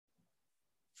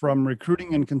From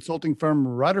recruiting and consulting firm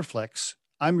Riderflex,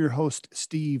 I'm your host,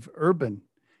 Steve Urban,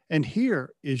 and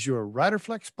here is your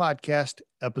Riderflex podcast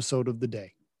episode of the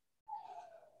day.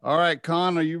 All right,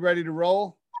 Con, are you ready to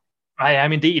roll? I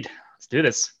am indeed. Let's do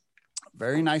this.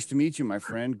 Very nice to meet you, my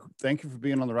friend. Thank you for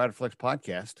being on the Riderflex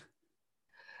podcast.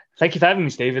 Thank you for having me,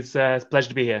 Steve. It's a pleasure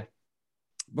to be here.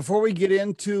 Before we get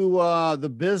into the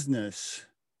business,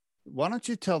 why don't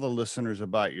you tell the listeners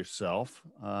about yourself?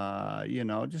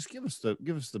 Just give us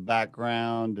the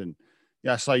background. And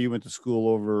yeah, I saw you went to school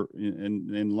over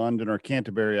in London or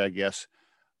Canterbury, I guess.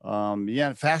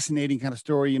 Fascinating kind of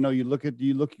story. You know, you look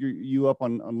you up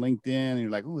on LinkedIn and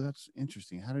you're like, oh, that's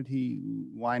interesting. How did he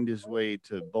wind his way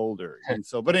to Boulder? And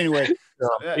so, but anyway,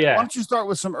 why don't you start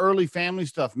with some early family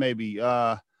stuff, maybe?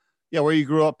 Where you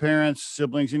grew up, parents,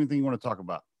 siblings, anything you want to talk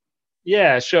about.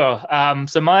 Yeah, sure.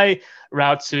 So my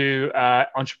route to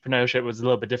entrepreneurship was a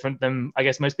little bit different than, I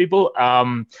guess, most people.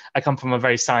 I come from a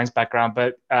very science background,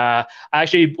 but I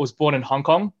actually was born in Hong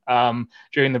Kong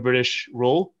during the British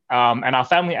rule. And our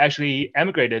family actually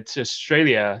emigrated to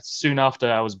Australia soon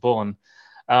after I was born.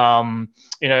 Hong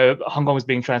Kong was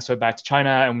being transferred back to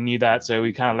China, and we knew that, so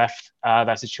we kind of left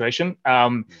that situation.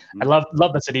 I love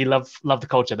the city, love the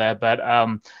culture there, but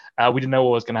we didn't know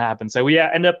what was going to happen. So we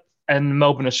ended up in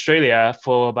Melbourne, Australia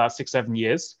for about 6-7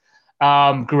 years.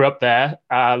 Grew up there.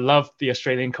 Loved the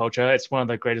Australian culture. It's one of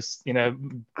the greatest,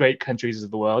 great countries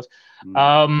of the world.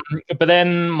 But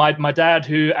then my dad,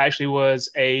 who actually was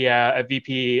a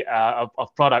VP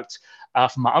of product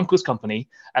for my uncle's company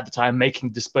at the time,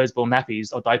 making disposable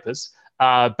nappies or diapers,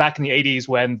 back in the 80s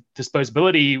when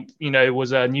disposability,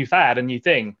 was a new fad, a new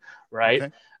thing, right?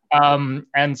 Okay.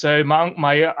 And so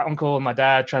my uncle and my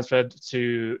dad transferred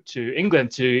to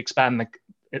England to expand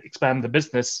the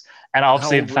business, and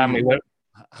obviously the family went.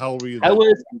 How old were you then?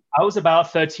 I was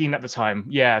about 13 at the time.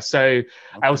 Yeah, so okay.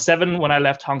 I was 7 when I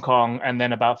left Hong Kong, and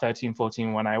then about 13,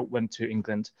 14 when I went to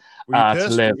England to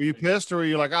live. Were you pissed, or were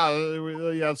you like,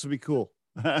 yeah, this would be cool?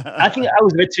 I think I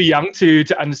was a bit too young to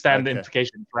understand the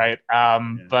implications, right?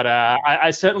 But I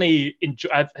certainly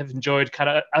have enjoyed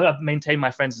I've maintained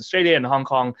my friends in Australia and Hong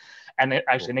Kong, and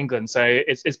actually in England. So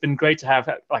it's been great to have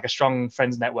like a strong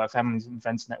friends network, families and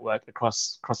friends network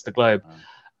across the globe.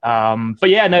 But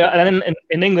yeah, no. And then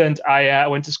in England, I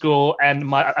went to school,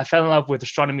 and I fell in love with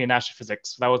astronomy and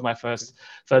astrophysics. That was my first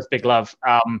big love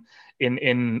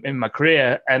in my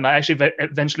career. And I actually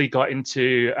eventually got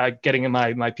into getting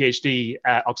my PhD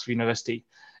at Oxford University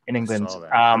in England.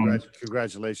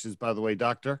 Congratulations, by the way,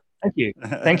 doctor.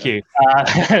 Thank you.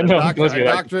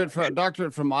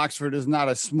 Doctorate from Oxford is not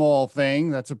a small thing.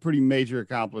 That's a pretty major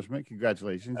accomplishment.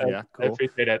 Congratulations. Yeah, cool. I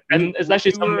appreciate it. And it's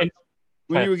actually something.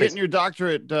 When you were getting your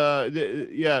doctorate, go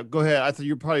ahead. I thought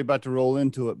you were probably about to roll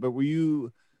into it, but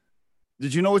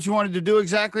did you know what you wanted to do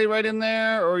exactly right in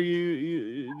there, or did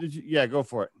you? Yeah, go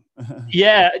for it.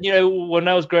 Yeah, when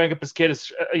I was growing up as a kid,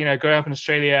 growing up in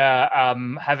Australia,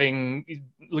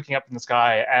 looking up in the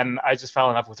sky, and I just fell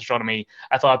in love with astronomy.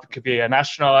 I thought I could be an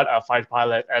astronaut, a fighter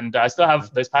pilot, and I still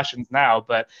have those passions now.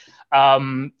 But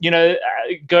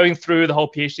going through the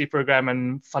whole PhD program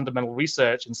and fundamental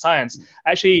research and science,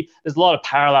 actually, there's a lot of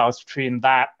parallels between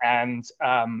that and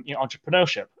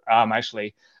entrepreneurship.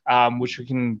 Which we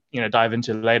can dive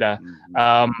into later.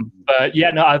 But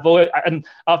yeah, no, I've always, and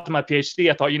after my PhD,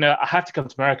 I thought I have to come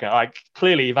to America. Like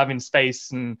clearly, if I'm in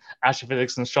space and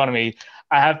astrophysics and astronomy,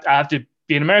 I have to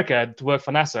be in America to work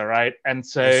for NASA, right? And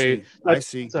so I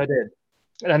see. So I did.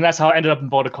 And that's how I ended up in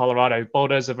Boulder, Colorado.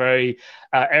 Boulder is a very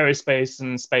aerospace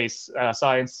and space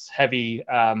science heavy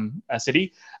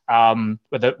city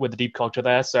with the deep culture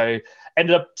there. So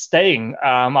ended up staying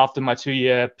after my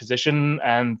 2-year position,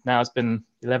 and now it's been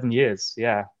 11 years.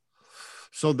 Yeah.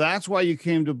 So that's why you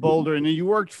came to Boulder, and then you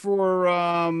worked for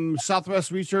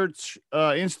Southwest Research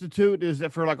Institute. Is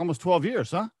that for like almost 12 years,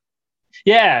 huh?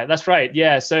 Yeah, that's right.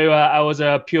 Yeah, so I was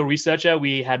a pure researcher.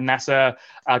 We had NASA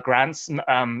grants,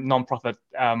 non-profit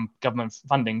government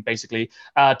funding, basically,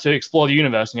 to explore the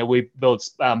universe. We build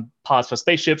parts for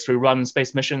spaceships, we run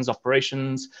space missions,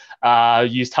 operations,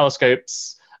 use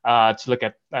telescopes to look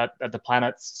at the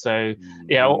planets. So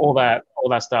yeah, all that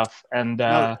stuff. And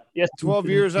yes, 12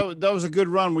 years. That was a good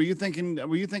run. Were you thinking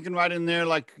right in there,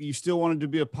 like you still wanted to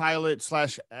be a pilot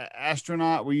 /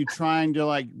 astronaut? Were you trying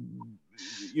to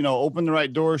open the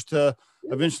right doors to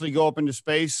eventually go up into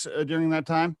space during that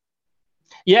time?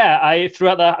 Yeah, I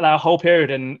throughout that whole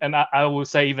period, and I will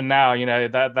say even now,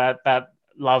 that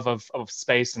love of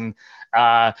space and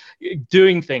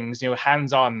doing things,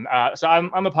 hands-on. So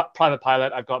I'm a private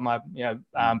pilot. I've got my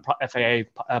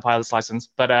FAA pilot's license,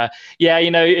 but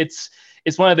it's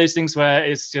one of those things where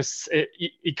it's just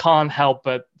you can't help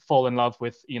but fall in love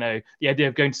with, the idea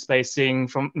of going to space, seeing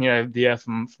from, the Earth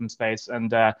from space. And,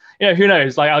 who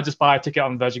knows, like I'll just buy a ticket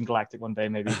on Virgin Galactic one day,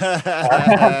 maybe.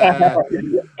 Yeah,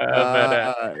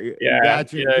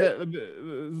 Gotcha.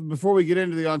 Before we get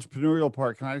into the entrepreneurial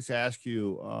part, can I just ask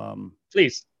you,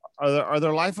 please. Are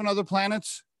there life on other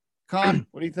planets? Con,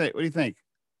 what do you think? What do you think?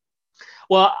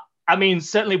 Well, I mean,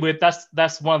 certainly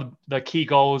that's one of the key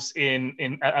goals at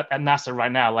NASA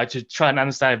right now, like to try and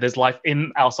understand if there's life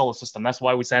in our solar system. That's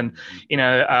why we send,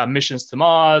 missions to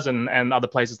Mars and other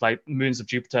places like moons of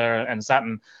Jupiter and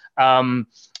Saturn.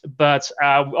 But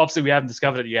obviously we haven't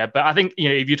discovered it yet. But I think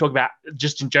if you talk about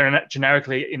just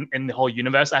generically in the whole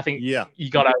universe, I think you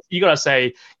gotta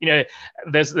say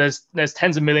there's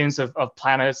tens of millions of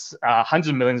planets, hundreds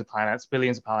of millions of planets,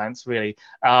 billions of planets, really.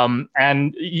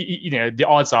 And the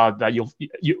odds are that you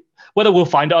whether we'll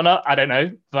find it or not, I don't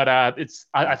know. But I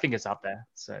think it's out there.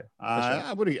 So sure.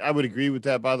 I would agree with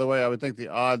that. By the way, I would think the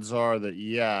odds are that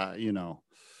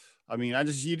I mean,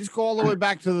 you just go all the way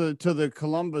back to the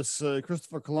Columbus,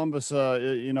 Christopher Columbus,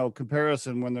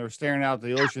 comparison when they're staring out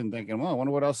the ocean, thinking, "Well, I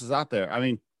wonder what else is out there." I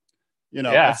mean,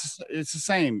 it's the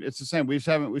same. It's the same. We just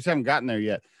haven't gotten there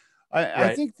yet.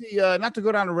 I think not to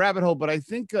go down a rabbit hole, but I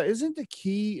think isn't the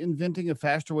key inventing a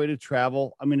faster way to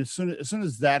travel? I mean, as soon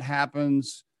as that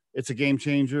happens, it's a game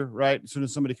changer, right? As soon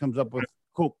as somebody comes up with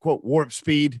quote warp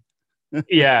speed.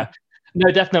 Yeah. No,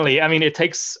 definitely. I mean, it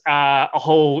takes a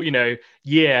whole, year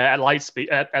at light speed,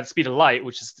 at the speed of light,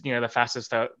 which is, the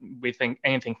fastest that we think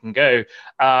anything can go,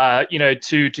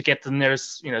 to get to the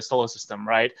nearest, solar system,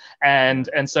 right? And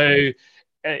so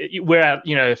we're at,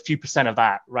 a few percent of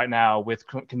that right now with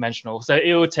conventional. So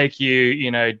it would take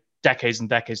you, decades and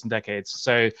decades and decades.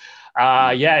 So,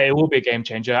 it will be a game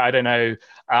changer. I don't know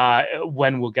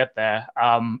when we'll get there.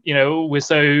 We're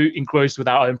so engrossed with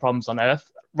our own problems on Earth,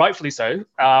 rightfully so,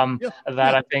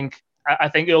 that I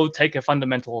think it'll take a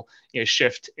fundamental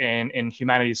shift in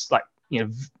humanity's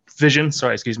vision.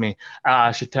 Sorry, excuse me.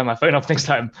 I should turn my phone off next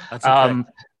time. That's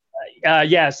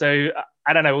okay. So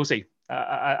I don't know. We'll see.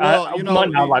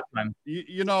 Lifetime.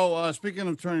 Speaking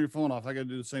of turning your phone off, I got to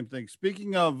do the same thing.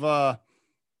 Speaking of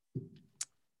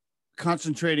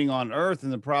concentrating on Earth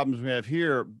and the problems we have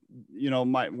here,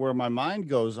 where my mind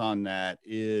goes on that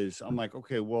is I'm like,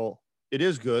 okay, well, it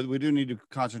is good. We do need to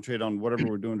concentrate on whatever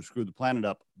we're doing to screw the planet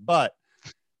up. But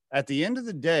at the end of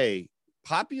the day,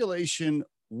 population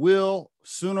will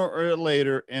sooner or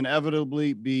later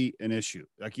inevitably be an issue.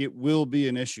 Like it will be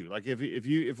an issue. Like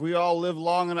if we all live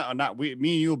long enough, not me and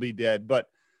you'll be dead, but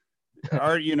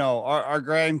our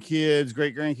grandkids,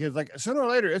 great grandkids, like sooner or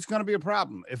later, it's going to be a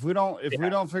problem. If we don't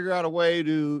figure out a way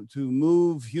to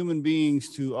move human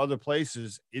beings to other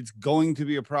places, it's going to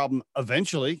be a problem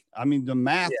eventually. I mean, the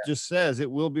math just says it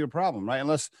will be a problem, right?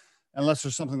 Unless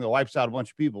there's something that wipes out a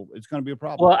bunch of people, it's going to be a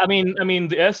problem. Well, I mean,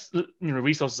 the Earth's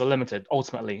resources are limited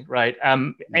ultimately, right?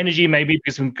 Energy maybe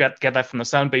because we get that from the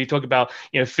sun, but you talk about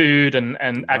food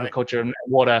and agriculture and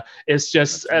water. It's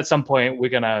just at some point we're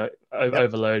gonna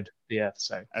overload the Earth.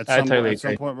 So at some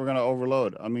point we're gonna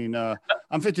overload. I mean,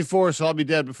 I'm 54, so I'll be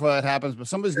dead before that happens. But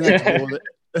somebody's gonna have to deal with it.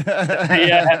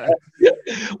 Yeah.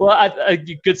 Well, a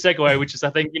good segue, which is I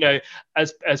think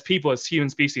as people, as human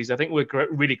species, I think we're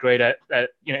really great at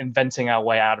inventing our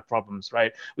way out of problems,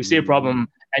 right? We see a problem,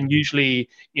 and usually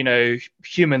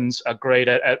humans are great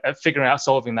at figuring out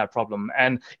solving that problem.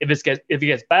 And if it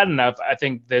gets bad enough, I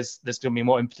think there's going to be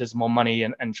more impetus, more money,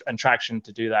 and traction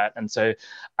to do that. And so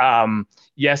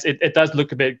yes, it does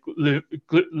look a bit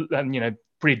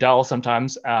pretty dull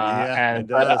sometimes. I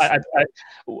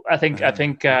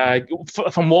think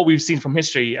from what we've seen from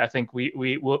history, I think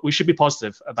we should be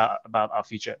positive about our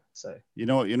future. So you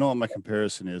know what my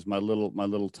comparison is, my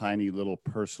little tiny little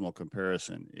personal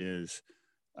comparison is,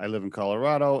 I live in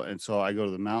Colorado, and so I go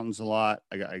to the mountains a lot.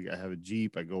 I have a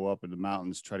Jeep. I go up in the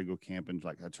mountains, try to go camping.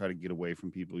 Like I try to get away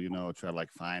from people, try to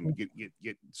find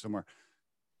get somewhere.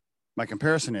 My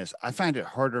comparison is I find it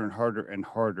harder and harder and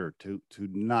harder to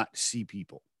not see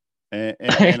people. And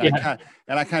I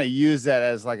kind of use that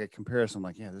as like a comparison. I'm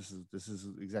like, yeah, this is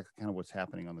exactly kind of what's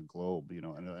happening on the globe, in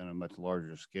a much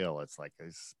larger scale. It's like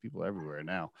there's people everywhere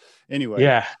now. Anyway.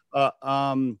 Yeah.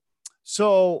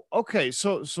 So okay,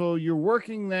 so you're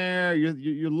working there,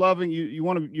 you're loving,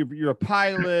 you're a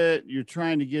pilot, you're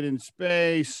trying to get in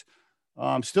space,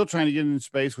 still trying to get in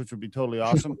space, which would be totally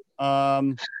awesome.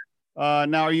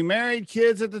 Now, are you married,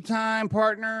 kids at the time,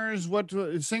 partners? What,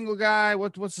 single guy?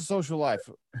 What's the social life?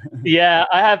 Yeah,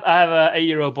 I have a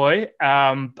 8-year-old boy,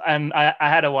 and I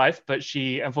had a wife, but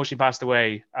she unfortunately passed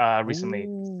away recently.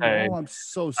 I'm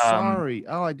so sorry.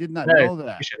 I did not know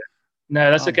that. No,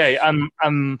 that's Um, okay.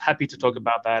 I'm happy to talk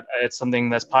about that. It's something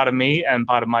that's part of me and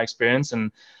part of my experience.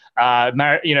 And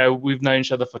married, we've known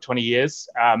each other for 20 years.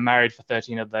 Married for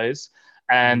 13 of those.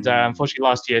 And unfortunately,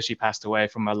 last year she passed away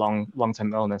from a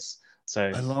long-term illness. So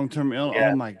a long-term ill.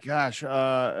 yeah. Oh my gosh.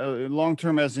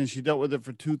 Long-term as in she dealt with it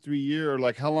for 2-3 years, or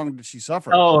like how long did she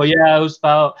suffer? Oh yeah, it was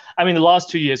about. I mean, the last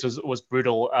 2 years was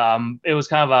brutal. It was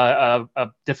kind of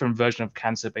a different version of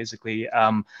cancer, basically.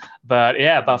 But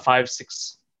yeah, about 5,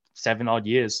 6, 7 odd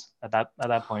years at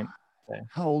that point. So,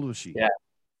 How old was she?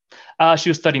 yeah. She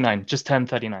was 39, just turned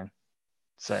 39.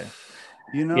 So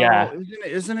yeah.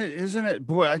 Isn't it?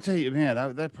 Boy, I tell you,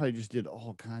 man, that probably just did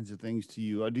all kinds of things to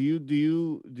you. Do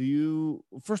you?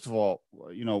 First of all,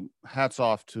 hats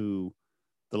off to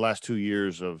the last 2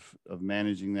 years of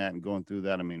managing that and going through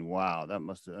that. I mean, wow, that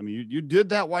must have. I mean, you did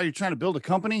that while you're trying to build a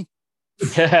company.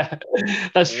 Yeah,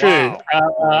 that's true.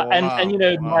 Wow. And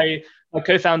Wow. my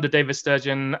co-founder David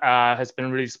Sturgeon has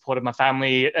been really supportive of my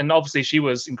family, and obviously she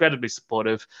was incredibly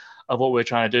supportive of what we're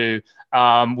trying to do.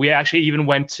 We actually even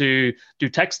went to do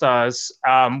Techstars.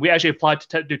 We actually applied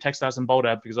to do Techstars in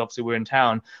Boulder because obviously we're in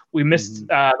town. We missed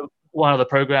one of the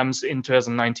programs in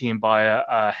 2019 by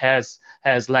a hair's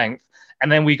length.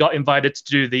 And then we got invited to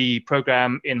do the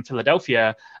program in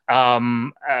Philadelphia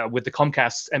with the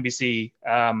Comcast NBC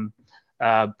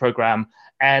program,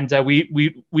 and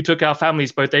we took our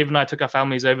families. Both Dave and I took our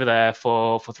families over there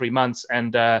for 3 months,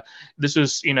 and this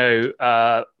was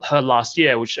her last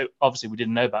year, which obviously we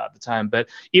didn't know about at the time. But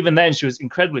even then, she was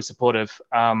incredibly supportive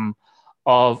of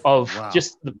Wow.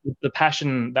 just the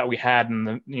passion that we had,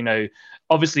 and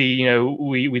obviously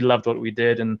we loved what we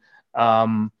did, and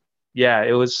yeah,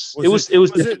 it was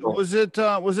difficult.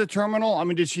 Was it terminal? I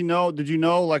mean, did you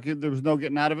know like there was no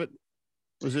getting out of it?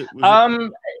 Was it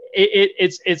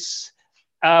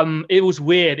It was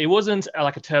weird. It wasn't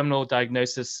like a terminal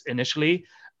diagnosis initially,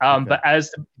 okay. but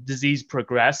as the disease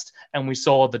progressed and we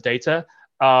saw the data,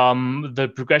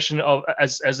 the progression of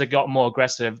as it got more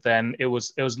aggressive, then it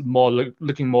was more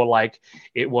looking more like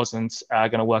it wasn't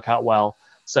going to work out well.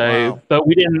 So, Wow. but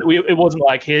it wasn't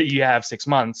like here you have 6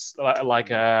 months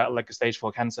like a stage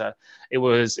 4 cancer. It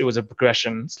was a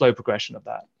slow progression of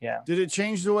that. Yeah. Did it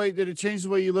change the way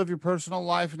you live your personal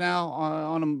life now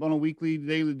on a weekly,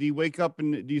 daily? Do you wake up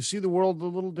and do you see the world a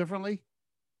little differently?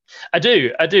 I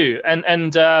do,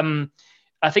 and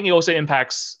I think it also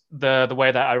impacts the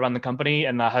way that I run the company,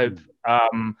 and I hope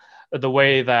the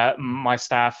way that my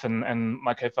staff and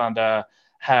my co-founder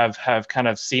have kind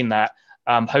of seen that.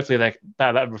 Hopefully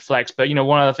that reflects. But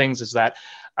one of the things is that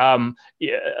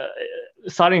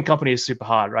starting a company is super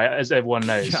hard, right? As everyone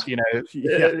knows, I know.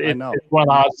 it's one of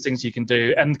the hardest things you can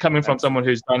do. And coming from someone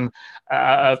who's done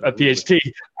a PhD,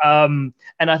 and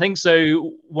I think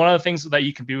so. One of the things that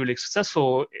you can be really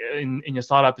successful in your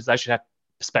startup is actually have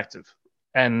perspective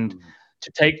and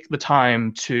to take the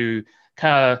time to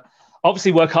kind of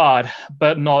obviously work hard,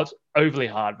 but not overly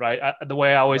hard, right? The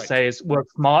way I always say is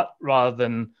work smart rather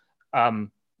than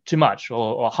too much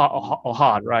or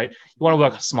hard, right? You want to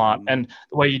work smart, and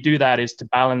the way you do that is to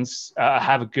balance,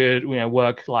 have a good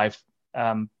work-life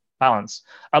balance.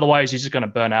 Otherwise, you're just going to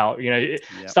burn out.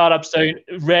 Startups don't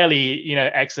rarely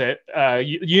exit.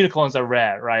 Unicorns are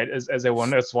rare, right? As everyone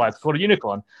knows, that's why it's called a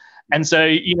unicorn. And so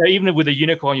even with a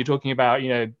unicorn, you're talking about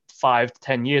 5 to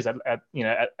 10 years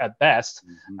at best.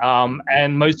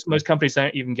 And most companies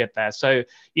don't even get there. So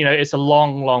it's a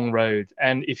long road.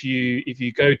 And if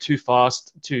you go too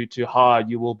fast, too hard,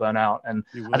 you will burn out. And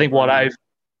I think what I've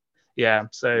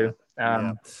what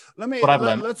I've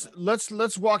learned.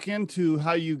 Let's walk into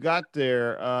how you got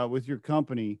there with your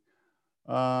company.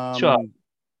 Sure.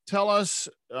 Tell us,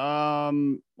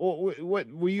 what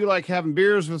were you like having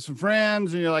beers with some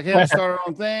friends and you're like, hey, let's start our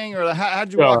own thing, or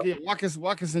how'd you walk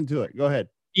us into it? Go ahead.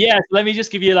 Yeah, let me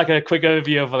just give you like a quick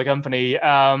overview of the company.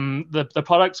 The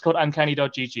product's called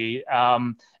Uncanny.gg,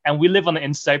 and we live on the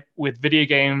internet with video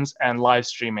games and live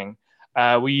streaming.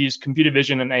 We use computer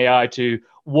vision and AI to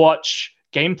watch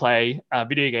gameplay,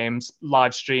 video games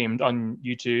live streamed on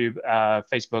YouTube,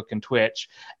 Facebook, and Twitch.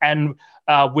 And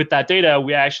with that data,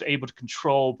 we're actually able to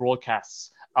control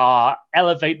broadcasts,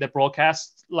 elevate the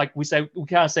broadcasts. Like we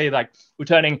kind of say, like we're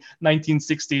turning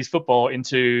 1960s football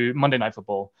into Monday Night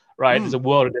Football, right? There's a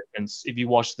world of difference if you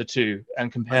watch the two and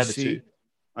compare the two.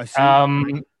 I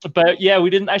see. But yeah, we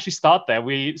didn't actually start there.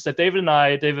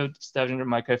 David Sturgeon,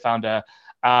 my co-founder,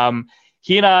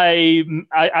 he and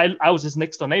I was his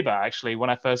next door neighbor actually when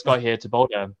I first got here to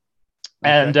Boulder.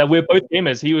 And we're both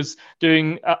gamers. He was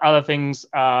doing other things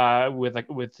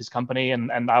with his company,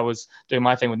 and I was doing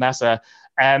my thing with NASA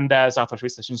and Southwest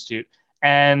Research Institute.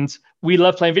 and we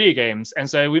love playing video games. And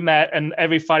so we met, and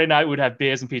every Friday night we'd have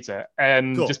beers and pizza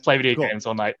and just play video games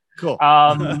all night. Cool.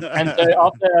 And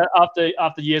so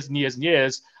after years and years and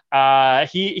years,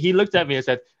 he looked at me and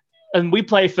said, and we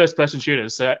play first person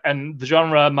shooters. And the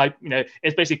genre might,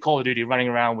 it's basically Call of Duty, running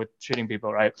around with shooting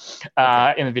people, right?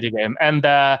 In a video game. And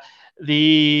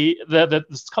the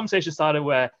conversation started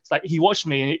where it's like he watched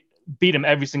me beat him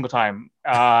every single time.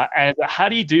 And how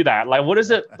do you do that? Like, what is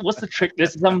it? What's the trick?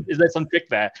 Is there some trick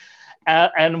there?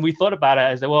 And we thought about it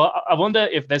as, well, I wonder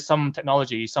if there's some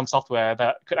technology, some software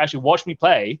that could actually watch me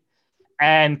play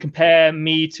and compare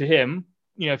me to him,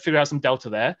 figure out some delta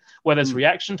there, whether it's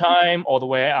reaction time or the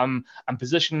way I'm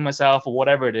positioning myself or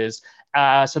whatever it is,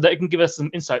 so that it can give us some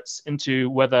insights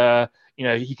into whether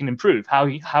he can improve, how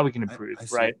he can improve,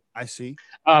 right? I see.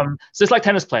 So it's like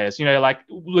tennis players, like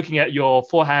looking at your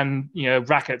forehand,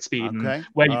 racket speed and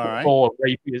where you put the ball, where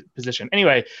you position.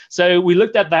 Anyway, so we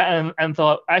looked at that and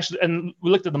thought, actually, and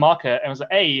we looked at the market and was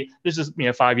like, hey, this is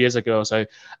 5 years ago or so.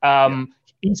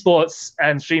 Esports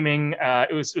and streaming,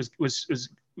 it was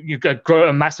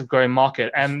a massive growing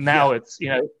market, and now it's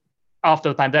after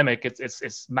the pandemic,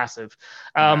 it's massive.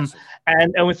 And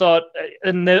we thought,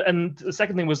 and the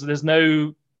second thing was there's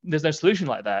no solution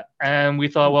like that, and we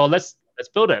thought, well, let's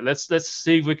build it. Let's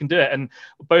see if we can do it. And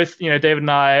both David and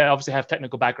I obviously have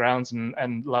technical backgrounds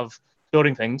and love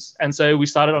building things, and so we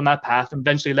started on that path, and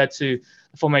eventually led to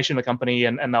the formation of the company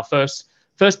and our first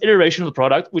iteration of the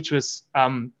product, which was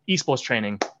esports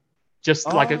training, just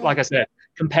like I said,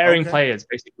 comparing players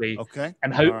basically,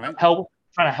 and trying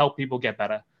to help people get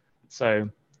better. So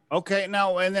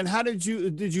now, and then how did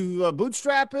you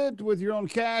bootstrap it with your own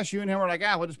cash? You and him were like,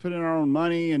 we'll just put in our own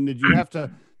money. And did you have to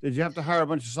hire a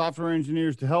bunch of software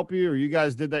engineers to help you, or you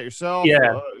guys did that yourself?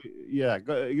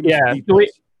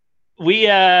 We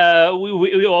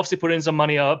obviously put in some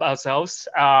money up ourselves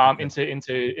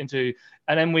into,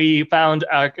 and then we found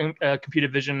a computer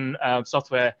vision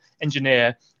software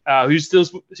engineer who's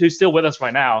still with us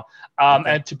right now,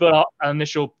 and to build out an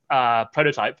initial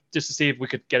prototype just to see if we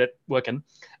could get it working.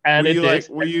 And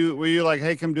were you like,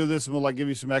 hey, come do this, and we'll give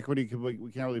you some equity because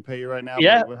we can't really pay you right now?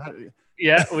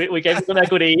 Yeah, we gave him some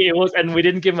equity. And we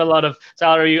didn't give him a lot of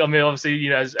salary. I mean,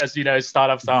 obviously, as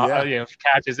startups are,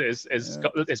 cash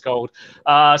is gold.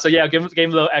 So gave him a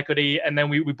little equity, and then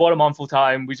we brought him on full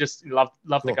time. We just loved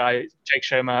the guy, Jake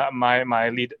Shermer, my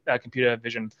lead computer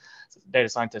vision data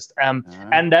scientist. So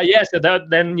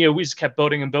then we just kept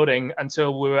building and building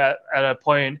until we were at a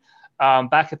point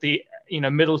back at the end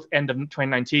of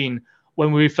 2019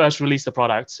 when we first released the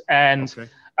product, and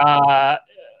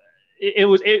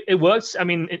it works. I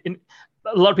mean,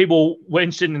 a lot of people were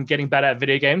interested in getting better at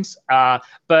video games,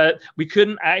 but we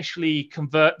couldn't actually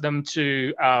convert them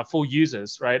to full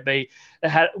users, right?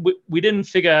 We didn't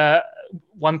figure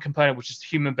one component, which is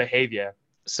human behavior.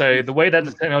 So the way that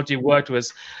the technology worked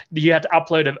was you had to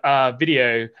upload a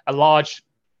video, a large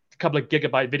couple of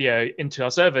gigabyte video into our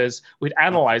servers. We'd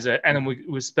analyze it, and then we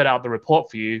would spit out the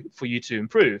report for you to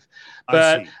improve.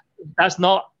 But that's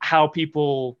not how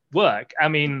people work. I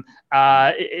mean,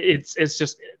 it's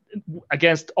just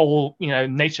against all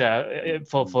nature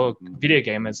for video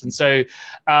gamers. And so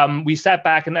we sat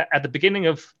back, and at the beginning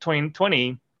of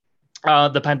 2020,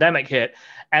 the pandemic hit,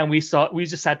 and we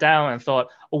just sat down and thought,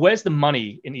 well, where's the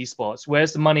money in esports?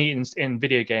 Where's the money in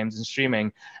video games and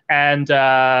streaming? And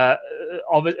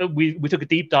we took a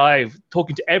deep dive,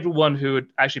 talking to everyone who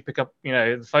would actually pick up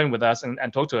the phone with us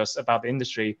and talk to us about the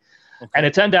industry. And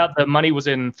it turned out the money was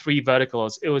in 3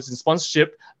 verticals. It was in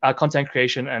sponsorship, content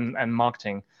creation, and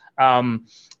marketing. And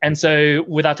so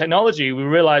with our technology, we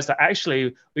realized that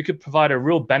actually we could provide a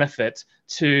real benefit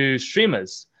to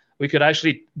streamers. We could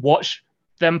actually watch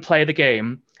them play the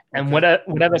game, and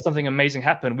whenever something amazing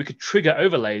happened, we could trigger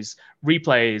overlays,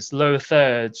 replays, lower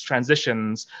thirds,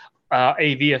 transitions,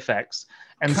 AV effects.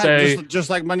 And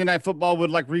just like Monday Night Football would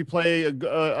like replay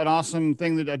an awesome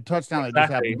thing, that a touchdown that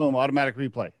just happened, boom, automatic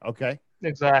replay. Okay.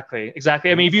 Exactly.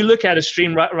 I mean, if you look at a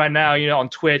stream right now, on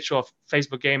Twitch or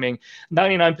Facebook Gaming,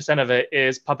 99% of it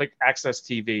is public access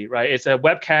TV, right? It's a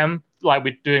webcam like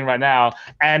we're doing right now,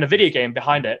 and a video game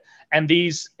behind it. And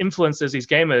these influencers, these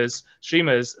gamers,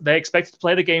 streamers, they expect to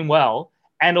play the game well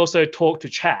and also talk to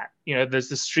chat. There's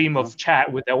this stream of chat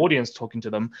with their audience talking to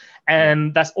them,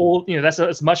 and that's all. That's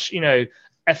as much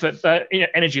effort,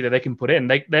 energy that they can put in.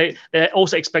 They're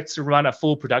also expected to run a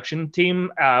full production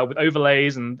team with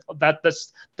overlays, and that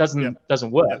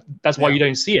doesn't work. That's why you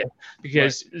don't see it,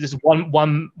 because there's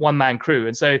one man crew.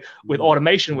 And so with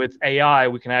automation, with AI,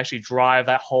 we can actually drive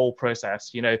that whole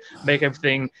process. Make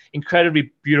everything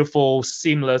incredibly beautiful,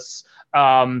 seamless,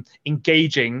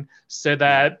 engaging, so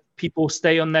that people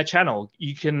stay on their channel.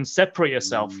 You can separate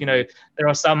yourself. There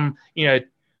are some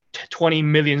 20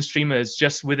 million streamers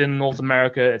just within North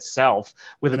America itself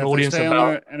with an audience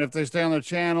about. And if they stay on their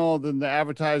channel, then the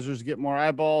advertisers get more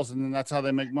eyeballs, and then that's how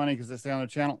they make money because they stay on their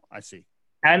channel. I see.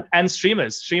 And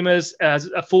streamers as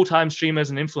full-time streamers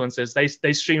and influencers,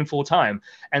 they stream full-time,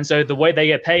 and so the way they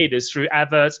get paid is through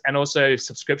adverts and also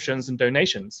subscriptions and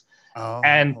donations.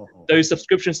 And those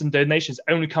subscriptions and donations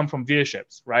only come from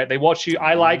viewerships, right? They watch you.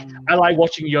 I like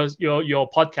watching your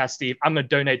podcast, Steve. I'm going to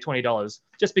donate $20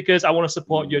 just because I want to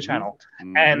support your channel.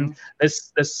 And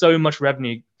there's so much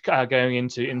revenue going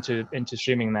into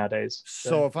streaming nowadays.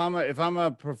 So if I'm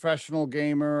a professional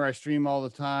gamer, I stream all the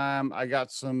time. I got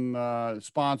some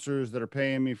sponsors that are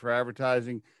paying me for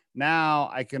advertising. Now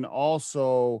I can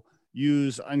also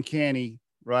use Uncanny,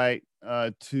 right?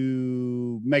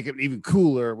 To make it even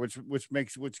cooler, which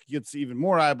gets even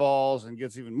more eyeballs and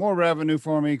gets even more revenue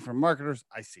for me from marketers.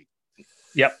 I see.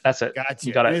 Yep, that's it. Gotcha.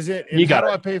 You got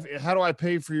it. How do I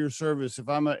pay for your service if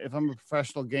I'm a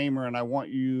professional gamer and I want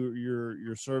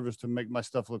your service to make my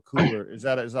stuff look cooler? Is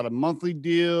that a monthly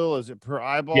deal? Is it per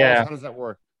eyeball? Yeah. How does that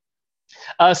work?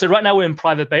 So right now we're in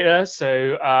private beta.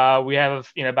 So we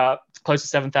have about close to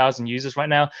 7,000 users right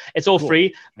now. It's all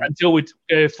free until we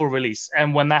go for release.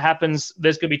 And when that happens,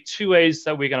 there's going to be two ways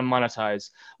that we're going to monetize.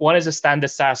 One is a standard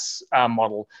SaaS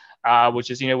model,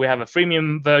 which is, we have a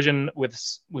freemium version with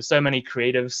so many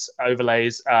creatives,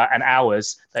 overlays, and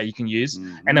hours that you can use.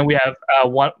 And then we have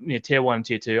tier 1 and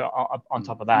tier 2 on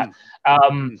top of that.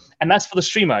 And that's for the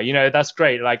streamer. That's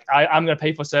great. Like I'm going to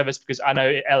pay for service because I know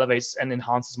it elevates and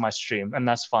enhances my stream, and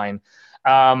that's fine.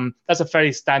 That's a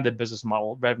fairly standard business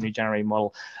model, revenue generating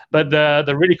model. But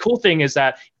the really cool thing is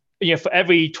that for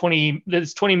every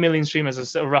there's 20 million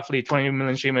streamers, or roughly 20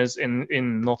 million streamers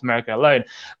in North America alone.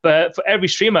 But for every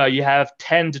streamer, you have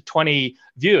 10 to 20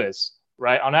 viewers,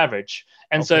 right, on average.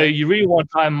 And so you really want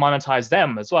to try and monetize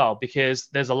them as well, because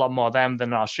there's a lot more of them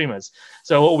than our streamers.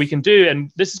 So what we can do,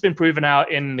 and this has been proven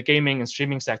out in the gaming and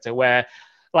streaming sector, where,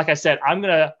 like I said,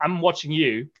 I'm watching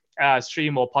you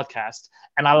stream or podcast,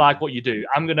 and I like what you do.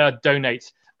 I'm going to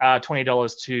donate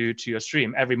 $20 to your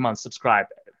stream every month, subscribe,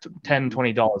 $10,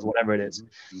 $20, whatever it is.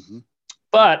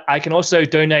 But I can also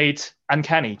donate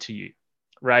Uncanny to you,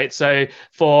 right? So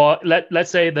for, let's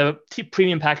say the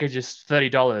premium package is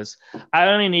 $30. I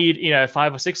only need,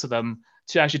 5 or 6 of them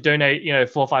to actually donate,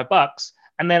 $4 or $5.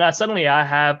 And then I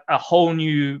have a whole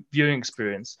new viewing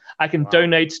experience. I can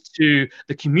donate to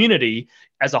the community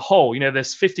as a whole.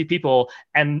 There's 50 people,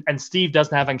 and Steve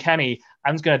doesn't have Uncanny.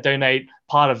 I'm just going to donate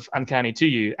part of Uncanny to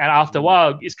you. And after a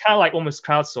while, it's kind of like almost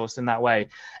crowdsourced in that way.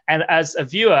 And as a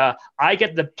viewer, I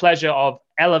get the pleasure of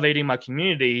elevating my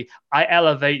community. I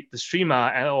elevate the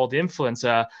streamer or the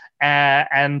influencer,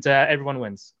 and everyone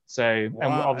wins. So, and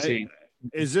obviously...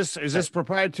 Is this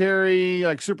proprietary,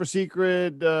 like super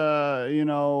secret,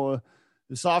 the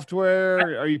software?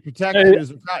 Are you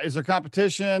protected? Is there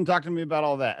competition? Talk to me about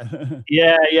all that.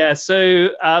 Yeah. So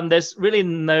there's really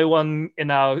no one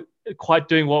in our quite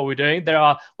doing what we're doing. There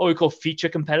are what we call feature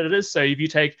competitors. So if you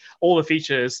take all the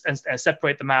features and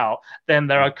separate them out, then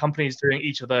there are companies doing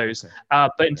each of those.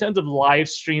 But in terms of live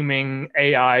streaming,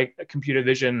 AI, computer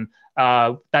vision,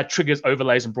 that triggers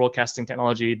overlays and broadcasting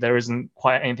technology, there isn't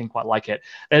quite anything quite like it.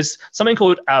 There's something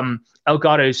called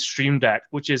Elgato Stream Deck,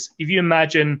 which is, if you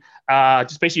imagine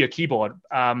just basically a keyboard,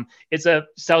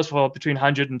 sells for between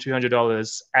 $100 and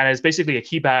 $200, and it's basically a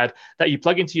keypad that you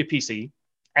plug into your PC,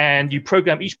 and you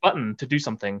program each button to do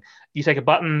something. You take a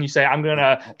button, you say, I'm going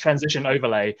to transition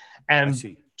overlay,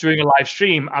 and during a live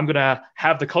stream, I'm going to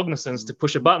have the cognizance to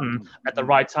push a button at the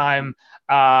right time,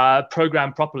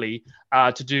 program properly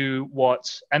to do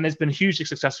what, and it's been hugely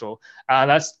successful.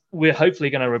 We're hopefully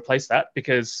going to replace that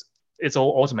because it's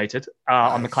all automated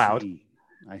on the cloud.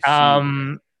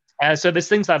 So there's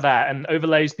things like that, and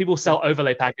overlays. People sell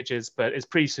overlay packages, but it's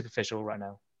pretty superficial right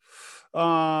now.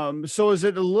 So is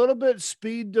it a little bit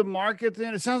speed to market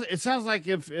then? It sounds like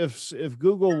if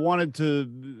Google wanted to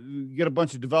get a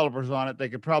bunch of developers on it, they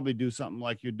could probably do something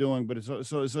like you're doing. But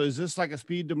so is this like a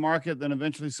speed to market? Then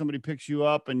eventually somebody picks you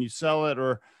up and you sell it,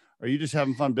 or are you just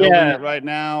having fun building it right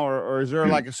now? Or is there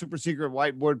like a super secret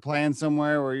whiteboard plan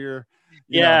somewhere where you're,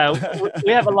 we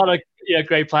have a lot of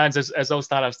great plans as all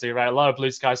startups do, right? A lot of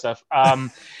blue sky stuff.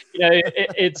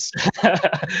 It's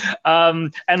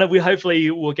and we hopefully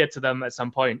will get to them at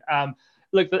some point.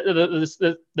 look,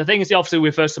 the thing is, obviously,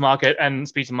 we're first to market and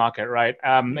speed to market, right?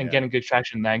 And getting good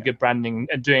traction there, and good branding,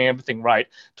 and doing everything right.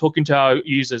 Talking to our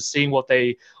users, seeing what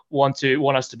they want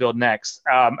us to build next.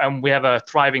 And we have a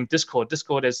thriving Discord.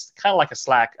 Discord is kind of like a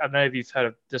Slack. I don't know if you've heard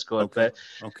of Discord, but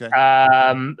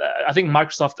I think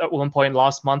Microsoft at one point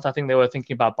last month, I think they were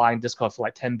thinking about buying Discord for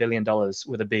like $10 billion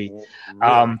with a B.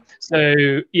 Really?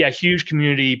 So yeah, huge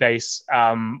community base.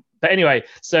 But anyway,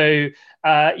 so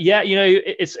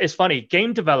it's funny.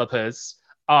 Game developers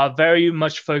are very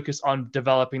much focused on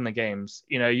developing the games.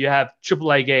 You have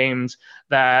AAA games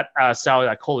that sell,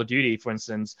 like Call of Duty, for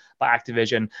instance, by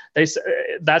Activision.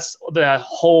 That's the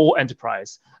whole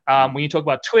enterprise. When you talk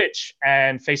about Twitch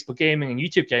and Facebook gaming and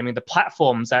YouTube gaming, the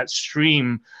platforms that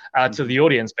stream to the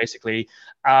audience, basically,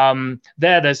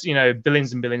 there's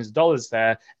billions and billions of dollars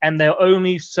there, and their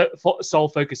only sole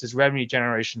focus is revenue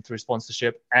generation through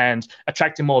sponsorship and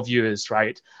attracting more viewers,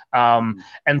 right?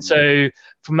 And so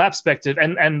from that perspective,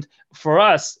 and for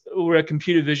us, we're a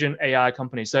computer vision AI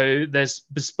company, so there's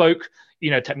bespoke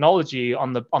technology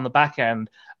on the back end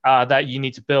that you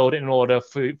need to build in order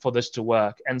for this to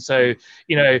work. And so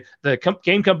the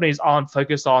game companies aren't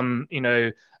focused on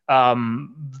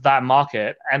that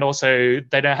market, and also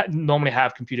they don't normally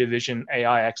have computer vision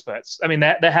AI experts. I mean,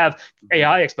 they have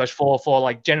AI experts for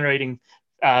like generating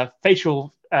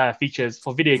facial features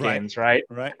for video games, right?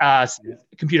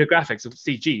 Computer graphics,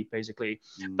 CG, basically,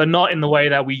 but not in the way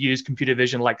that we use computer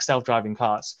vision like self-driving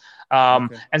cars. And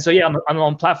so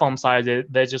on platform side,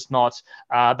 they're just not.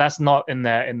 That's not in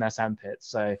their sandpit.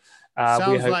 So.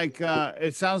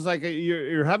 It sounds like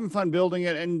you're having fun building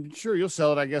it, and sure, you'll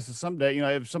sell it, I guess, someday.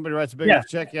 If somebody writes a big enough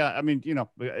check, I mean,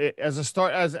 as a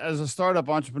startup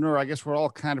entrepreneur, I guess we're all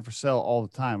kind of for sale all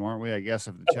the time, aren't we? I guess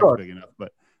if the check's big enough,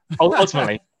 but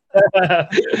ultimately.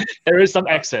 There is some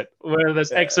exit, whether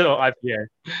there's exit or IPO.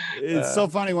 It's so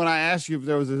funny when I asked you if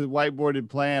there was a whiteboarded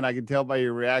plan. I can tell by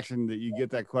your reaction that you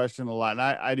get that question a lot, and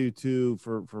I do too.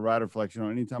 For RiderFlex,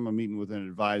 anytime I'm meeting with an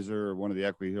advisor or one of the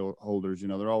equity holders,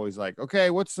 they're always like, "Okay,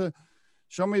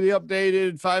 show me the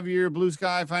updated 5-year blue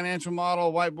sky financial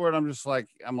model whiteboard." I'm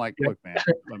like, look, man,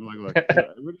 look,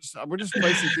 we're just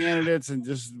placing candidates and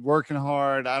just working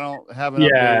hard. I don't have an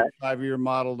updated 5-year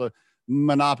model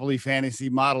Monopoly fantasy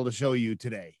model to show you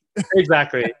today.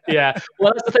 Exactly. Yeah.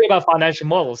 Well, that's the thing about financial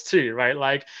models too, right?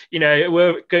 Like,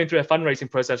 we're going through a fundraising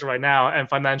process right now, and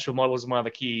financial models is one of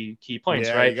the key points,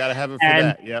 right? You got to have it for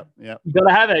that. Yep. You got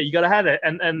to have it.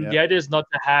 And the idea is not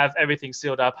to have everything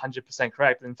sealed up 100%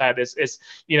 correct. In fact, it's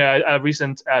a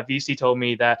recent VC told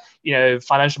me that,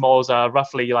 financial models are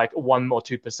roughly like 1 or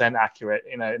 2% accurate,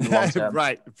 in the long term.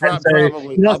 Right.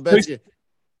 Probably. I'll bet you.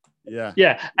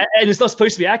 Yeah, and it's not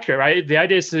supposed to be accurate, right? The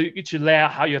idea is to lay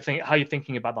out how you're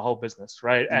thinking about the whole business,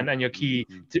 right? And your key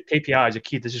KPIs, your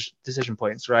key decision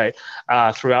points, right?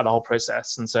 Throughout the whole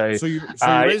process. And so you're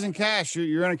raising cash.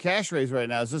 You're in a cash raise right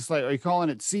now. Is this like, are you calling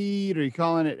it seed? Are you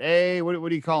calling it A? What are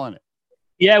you calling it?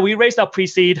 Yeah, we raised our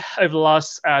pre-seed over the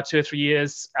last 2 or 3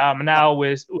 years. Now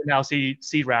we're now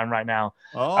seed round right now.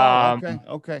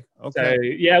 Okay. So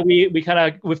yeah,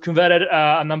 we've converted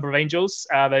a number of angels.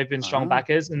 They've been strong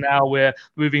backers, and now we're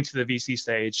moving to the VC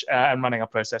stage and running our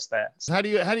process there. So how do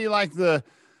you like the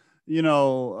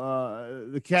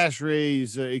the cash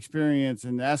raise experience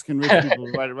and asking rich people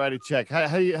to write a check?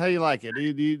 How do you like it?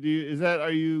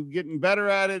 Are you getting better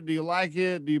at it? Do you like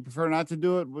it? Do you prefer not to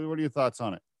do it? What are your thoughts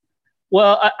on it?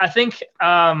 Well, I think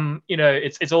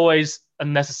it's always a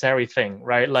necessary thing,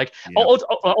 right? Like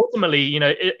ultimately,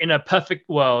 in a perfect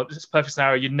world, this perfect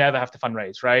scenario, you never have to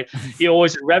fundraise, right? You're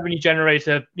always a revenue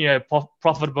generator,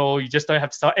 profitable. You just don't have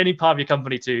to start any part of your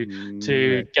company to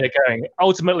get it going.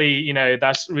 Ultimately,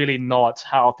 that's really not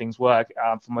how things work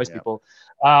for most people.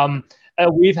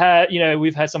 We've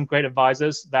had some great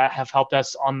advisors that have helped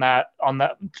us on that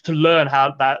to learn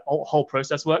how that whole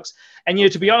process works. And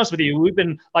to be honest with you, we've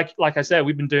been like I said,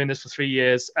 we've been doing this for 3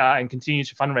 years and continue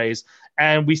to fundraise,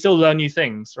 and we still learn new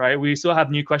things, right? We still have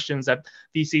new questions that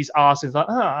VCs ask. It's like,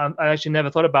 I actually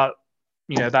never thought about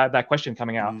that question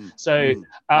coming out. It's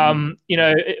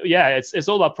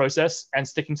all about process and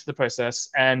sticking to the process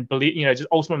and just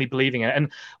ultimately believing it.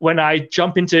 And when I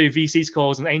jump into VC's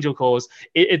calls and angel calls,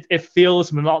 it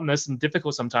feels monotonous and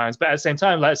difficult sometimes. But at the same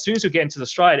time, like as soon as we get into the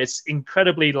stride, it's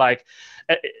incredibly like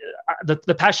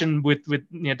the passion with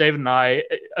David and I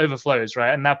overflows,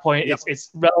 right? And that point, it's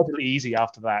relatively easy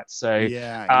after that. So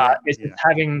it's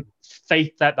having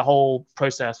faith that the whole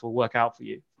process will work out for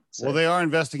you. So. Well, they are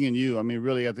investing in you. I mean,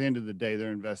 really, at the end of the day,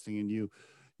 they're investing in you.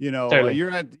 Totally.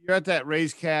 you're at that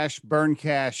raise cash, burn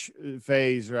cash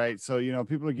phase, right? So,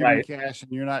 people are giving you Right. cash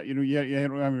and you're not, you don't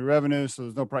have any revenue, so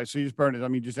there's no price. So you just burn it. I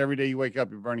mean, just every day you wake up,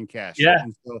 you're burning cash. Yeah.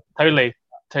 And so Totally.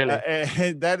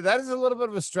 and that is a little bit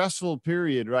of a stressful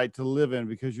period, right, to live in,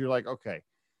 because you're like, okay,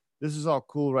 this is all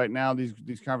cool right now.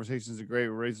 These conversations are great.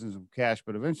 We're raising some cash,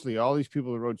 but eventually all these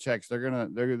people that wrote checks, they're gonna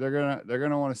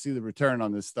want to see the return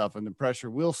on this stuff, and the pressure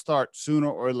will start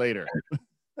sooner or later.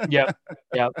 Yeah.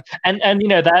 And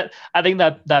that, I think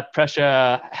that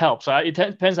pressure helps, right? It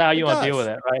depends on how you want to deal with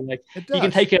it, right? Like, you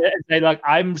can take it and say, like,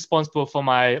 I'm responsible for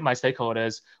my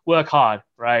stakeholders, work hard,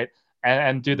 right?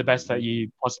 And do the best that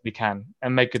you possibly can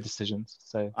and make good decisions.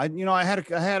 So I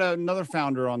had another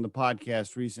founder on the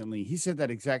podcast recently. He said that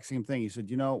exact same thing. He said,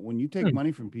 when you take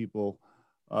money from people,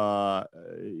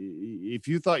 if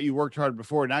you thought you worked hard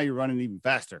before, now you're running even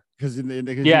faster because you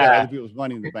got other people's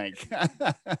money in the bank.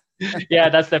 Yeah,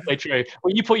 that's definitely true.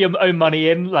 When you put your own money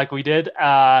in, like we did,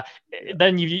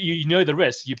 then you know the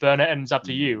risk. You burn it, and it's up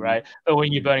to you, right? But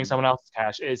when you're burning someone else's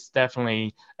cash, it's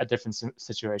definitely a different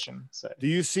situation. So, do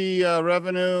you see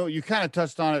revenue? You kind of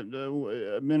touched on it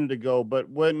a minute ago, but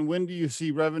when do you see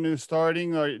revenue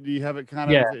starting, or do you have it kind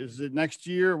of? Yeah. Is it next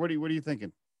year? What are you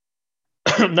thinking?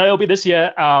 No, it'll be this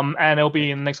year, and it'll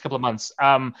be in the next couple of months.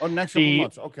 Next couple of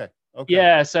months. Okay.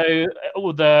 Yeah, so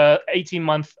the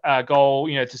 18-month goal,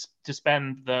 to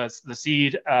spend the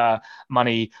seed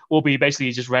money will be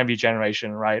basically just revenue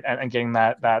generation, right? And getting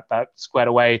that squared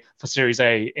away for Series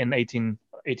A in 18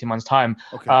 months time.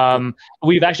 Okay.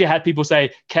 We've actually had people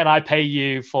say, "Can I pay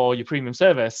you for your premium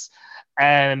service?"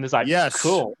 And it's like, yes,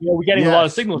 cool. We're getting a lot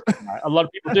of signals from that. A lot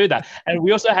of people do that. And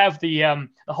we also have the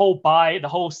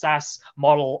whole SaaS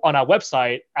model on our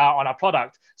website, on our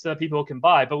product, so that people can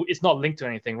buy, but it's not linked to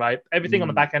anything, right? Everything on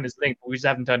the back end is linked, but we just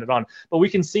haven't turned it on. But we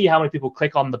can see how many people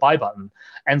click on the buy button.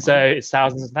 And so it's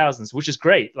thousands and thousands, which is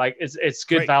great. Like, it's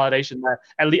good validation that,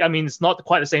 at least, I mean, it's not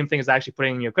quite the same thing as actually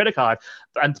putting in your credit card,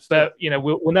 but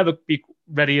we'll never be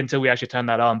ready until we actually turn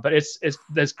that on. But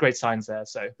there's great signs there.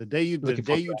 So the day you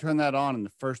turn that on and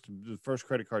the first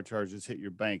credit card charges hit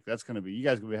your bank, that's going to be, you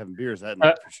guys going to be having beers that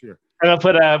night for sure. And I'll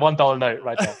put a $1 note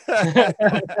right there.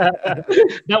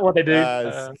 Not what they do.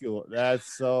 That's cool.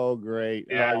 That's so great.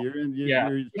 Yeah.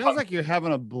 It sounds like you're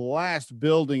having a blast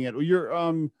building it. Your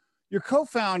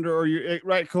co-founder, or your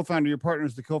co-founder, your partner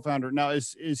is the co-founder. Now,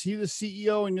 is he the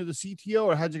CEO and you're the CTO,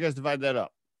 or how'd you guys divide that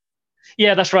up?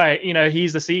 Yeah, that's right.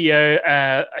 He's the CEO,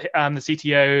 I'm the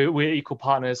CTO. We're equal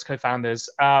partners, co-founders.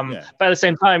 But at the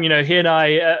same time, he and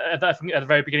I, I think at the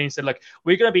very beginning, said, look,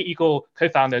 we're going to be equal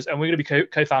co-founders, and we're going to be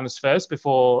co-founders first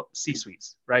before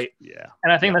C-suites, right? Yeah.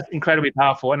 And I think that's incredibly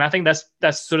powerful, and I think that's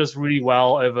stood us really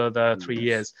well over the 3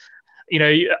 years.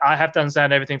 I have to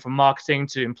understand everything from marketing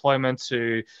to employment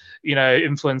to,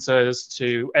 influencers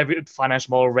to every financial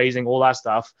model, raising, all that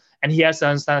stuff, and he has to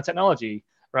understand the technology.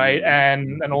 Right.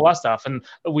 And all that stuff. And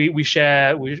we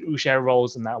share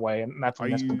roles in that way. And that's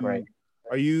been great.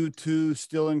 Are you two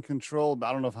still in control?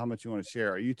 I don't know how much you want to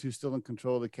share. Are you two still in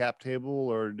control of the cap table,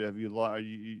 or are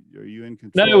you in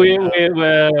control? No, we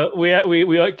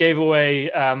gave away,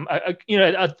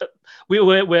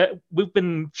 we've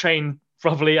been trained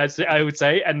properly, I would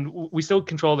say, and we still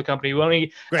control the company. We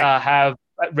only have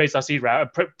raised our seed round,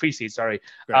 pre-seed, sorry.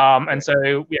 And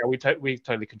so we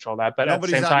totally control that. But at the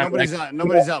same time,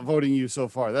 nobody's outvoting you so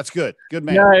far. That's good. Good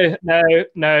man.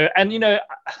 No. And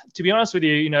to be honest with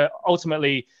you,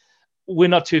 ultimately, we're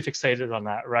not too fixated on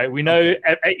that, right? We know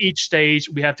at each stage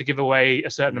we have to give away a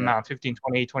certain amount, 15,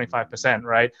 20, 25%,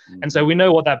 right? And so we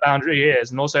know what that boundary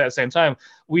is. And also at the same time,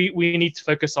 we need to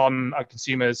focus on our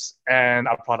consumers and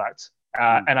our product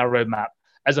and our roadmap,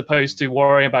 as opposed to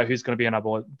worrying about who's going to be on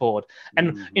our board.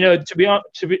 And to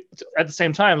be at the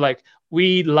same time, like,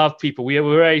 we love people.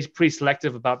 We're pretty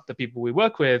selective about the people we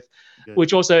work with,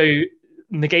 which also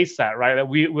negates that, right? That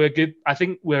we're good. I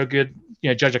think we're a good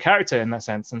judge of character in that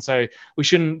sense, and so we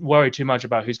shouldn't worry too much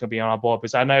about who's going to be on our board,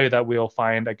 because I know that we'll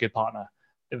find a good partner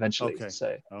eventually.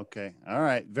 Okay. All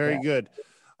right. Very good.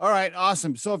 All right,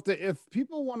 awesome. So if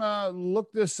people want to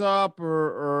look this up,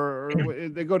 or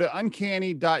they go to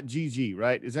uncanny.gg,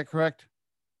 right? Is that correct?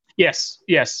 Yes.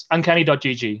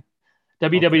 Uncanny.gg.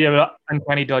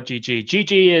 www.uncanny.gg.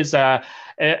 GG is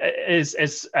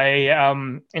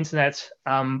a internet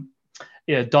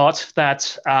dot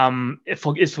that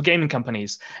is for gaming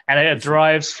companies, and it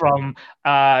derives from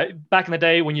back in the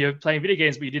day when you're playing video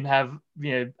games but you didn't have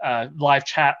live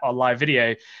chat or live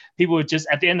video. People would just,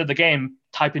 at the end of the game,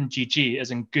 type in GG as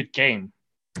in good game.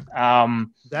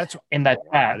 That's in that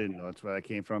chat. I didn't know that's where that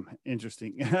came from.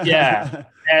 Interesting. Yeah.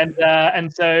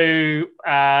 And so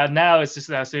now it's just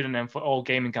a pseudonym for all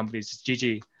gaming companies. It's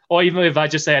GG. or even if I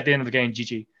just say at the end of the game,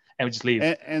 GG, and we just leave.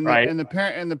 And right. The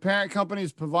parent company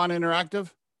is Pavon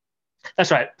Interactive. That's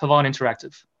right, Pavon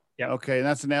Interactive. Yeah. Okay, and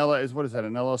that's an what is that?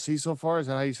 An LLC so far? Is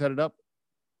that how you set it up?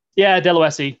 Yeah, Delaware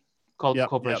SE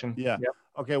Corporation. Yeah.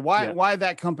 Okay. Why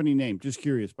that company name? Just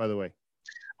curious, by the way.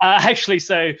 Actually,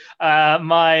 so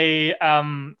my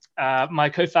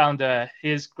co-founder,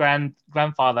 his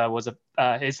grandfather was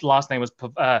his last name was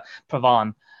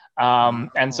Pavon.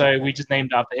 And so we just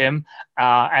named after him.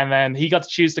 And then he got to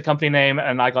choose the company name,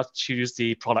 and I got to choose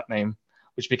the product name,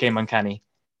 which became Uncanny.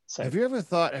 So have you ever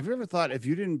thought if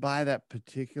you didn't buy that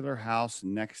particular house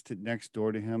next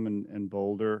door to him in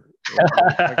Boulder,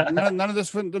 like none of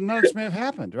this may have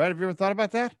happened, right? Have you ever thought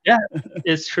about that? Yeah,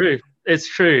 it's true. It's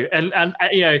true. And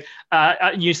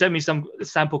you sent me some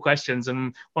sample questions,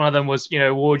 and one of them was,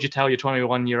 what would you tell your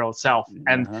 21-year-old self?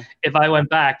 And if I went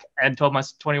back and told my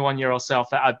 21-year-old self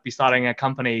that I'd be starting a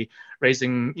company,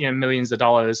 raising millions of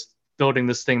dollars, building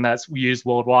this thing that's used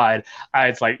worldwide,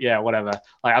 it's like, yeah, whatever.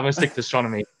 Like, I'm gonna stick to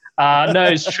astronomy. No,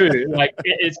 it's true. Like,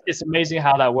 it's amazing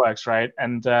how that works, right?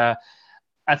 And I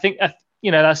think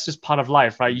that's just part of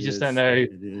life, right? You just don't know.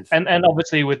 And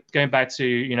obviously, with going back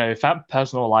to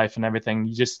personal life and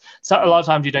everything, a lot of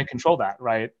times you don't control that,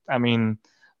 right? I mean,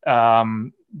 I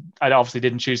obviously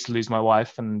didn't choose to lose my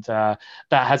wife, and that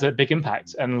has a big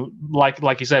impact. And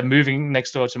like you said, moving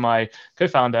next door to my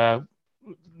co-founder,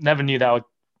 never knew that I would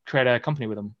create a company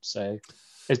with him. So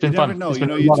it's been fun.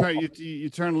 You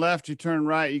turn left, you turn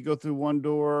right, you go through one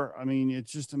door. I mean,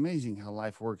 it's just amazing how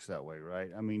life works that way, right?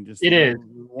 I mean, just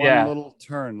one little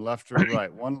turn left or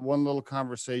right, one little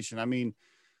conversation. I mean,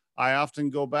 I often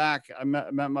go back. I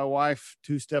met my wife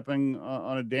two-stepping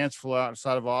on a dance floor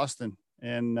outside of Austin,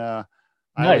 and I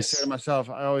always say to myself,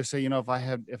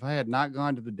 if I had not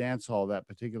gone to the dance hall that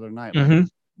particular night,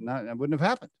 that wouldn't have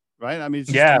happened, right? I mean,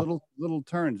 it's just little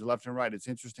turns left and right. It's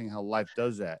interesting how life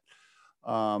does that.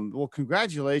 Well,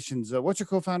 congratulations. What's your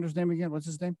co-founder's name again? What's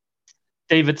his name?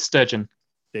 David Sturgeon.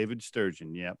 David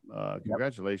Sturgeon. Yep.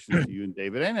 Congratulations to you and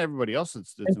David and everybody else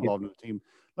that's involved in the team.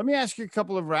 Let me ask you a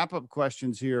couple of wrap-up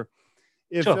questions here.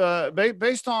 If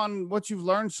based on what you've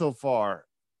learned so far,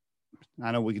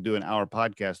 I know we could do an hour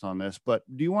podcast on this, but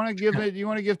do you want to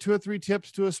give 2 or 3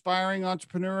 tips to aspiring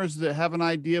entrepreneurs that have an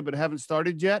idea but haven't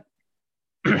started yet?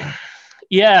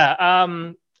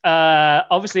 Yeah.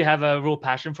 Obviously have a real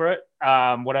passion for it.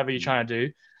 Whatever you're trying to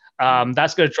do,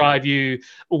 that's going to drive you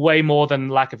way more than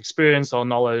lack of experience or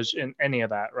knowledge in any of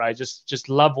that, right? Just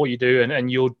love what you do,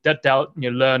 and you'll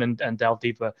learn and delve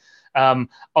deeper.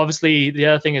 Obviously, the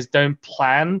other thing is don't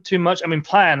plan too much. I mean,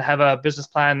 have a business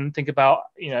plan, think about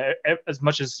as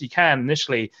much as you can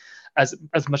initially, as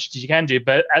much as you can do,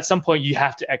 but at some point you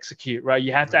have to execute, right?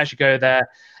 You have to actually go there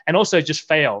and also just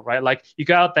fail, right? Like, you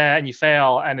go out there and you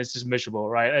fail and it's just miserable,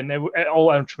 right? And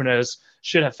all entrepreneurs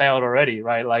should have failed already,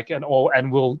 right? Like, and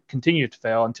will continue to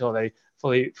fail until they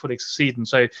fully succeed. And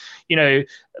so,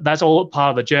 that's all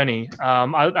part of the journey.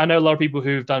 I know a lot of people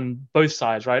who've done both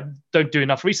sides, right? Don't do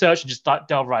enough research and just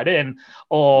delve right in,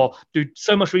 or do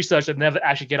so much research that never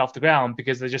actually get off the ground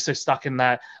because they're just so stuck in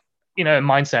that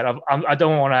mindset of I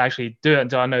don't want to actually do it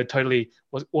until I know totally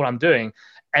what I'm doing.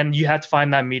 And you have to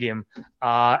find that medium,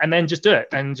 and then just do it,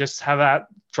 and just have that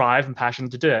drive and passion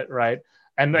to do it, right?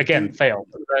 And again, fail,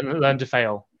 learn to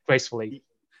fail gracefully.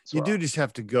 You do just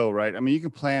have to go, right? I mean, you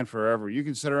can plan forever. You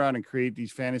can sit around and create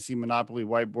these fantasy Monopoly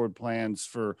whiteboard plans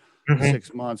for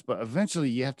 6 months, but eventually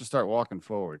you have to start walking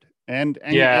forward. And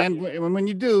when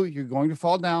you do, you're going to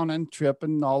fall down and trip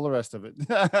and all the rest of it.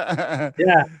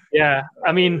 Yeah.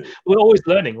 I mean, we're always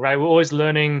learning, right? We're always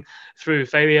learning through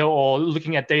failure or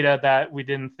looking at data that we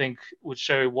didn't think would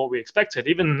show what we expected,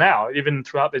 even now, even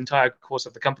throughout the entire course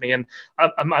of the company. And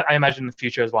I imagine in the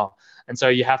future as well. And so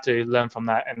you have to learn from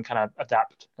that and kind of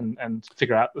adapt and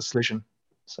figure out the solution.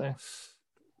 So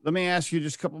let me ask you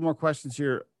just a couple more questions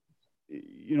here.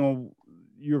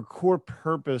 Your core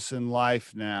purpose in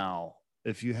life now,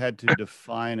 if you had to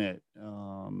define it,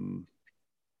 I'm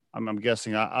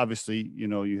guessing, obviously,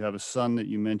 you have a son that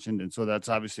you mentioned, and so that's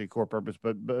obviously a core purpose,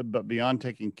 but beyond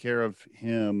taking care of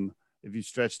him, if you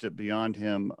stretched it beyond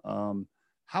him,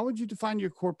 how would you define your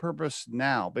core purpose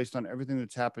now based on everything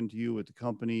that's happened to you with the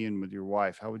company and with your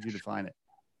wife? How would you define it?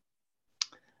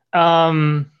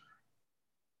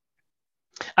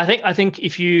 I think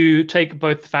if you take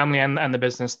both the family and the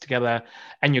business together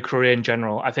and your career in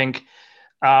general, I think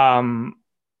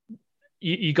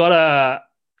you gotta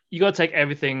take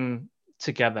everything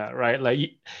together, right?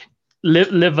 Like,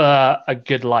 live a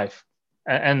good life,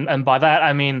 and by that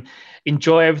I mean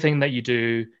enjoy everything that you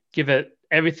do, give it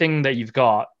everything that you've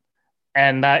got,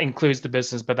 And that includes the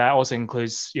business, but that also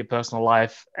includes your personal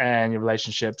life and your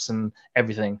relationships and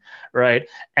everything, right?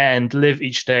 And live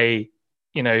each day,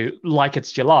 like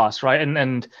it's your last, right?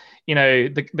 And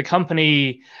the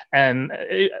company and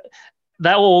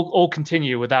that will all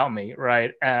continue without me,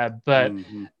 right?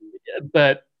 Mm-hmm.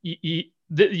 But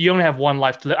you only have one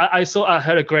life to live. I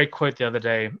heard a great quote the other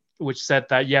day, which said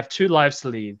that you have two lives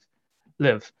to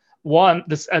live.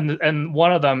 And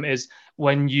one of them is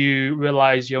when you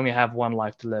realize you only have one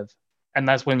life to live, and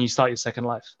that's when you start your second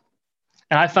life.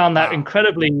 And I found that Wow.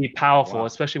 incredibly powerful, Wow.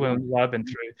 especially when what I've been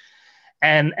through.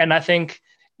 And I think,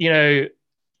 you know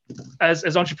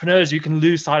as entrepreneurs, you can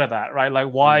lose sight of that, right? Like,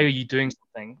 why are you doing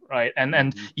something, right? And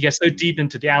Mm-hmm. you get so deep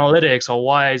into the analytics, or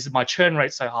why is my churn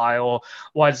rate so high, or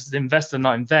why does the investor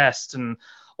not invest, and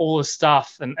all this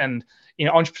stuff. And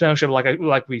entrepreneurship,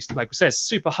 like we said, is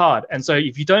super hard. And so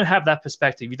if you don't have that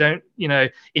perspective, you don't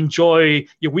enjoy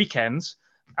your weekends,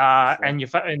 Sure. and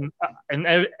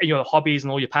your hobbies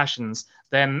and all your passions,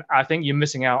 then I think you're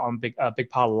missing out on a big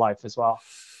part of life as well.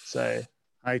 So.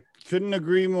 I couldn't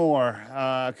agree more.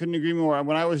 Couldn't agree more.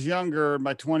 When I was younger, in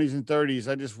my 20s and 30s,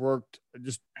 I just worked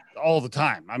just all the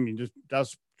time. I mean,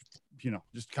 that's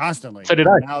just constantly. So did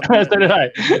And I. now, So did I.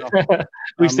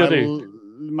 We still do.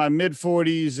 my mid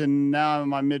 40s and now in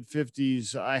my mid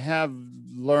 50s, I have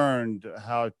learned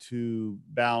how to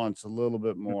balance a little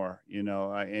bit more,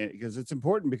 because it's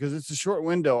important, because it's a short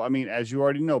window. I mean, as you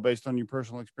already know, based on your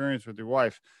personal experience with your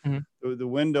wife, Mhm. the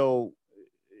window,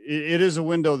 it is a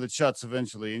window that shuts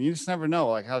eventually, and you just never know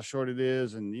like how short it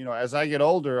is. And as I get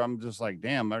older, I'm just like,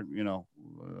 damn, I don't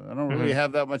really Mhm.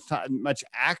 have that much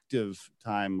active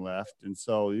time left. And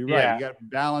so you're right, you Yeah. got to be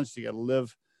balanced, you got to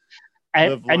live And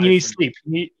you need life. And sleep.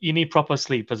 You need proper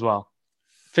sleep as well.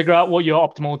 Figure out what your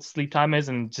optimal sleep time is,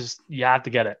 and just you have to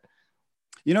get it.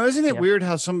 isn't it Yeah. weird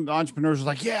how some entrepreneurs are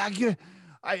like, yeah,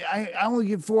 I only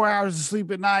get 4 hours of sleep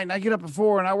at night, and I get up at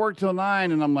 4 and I work till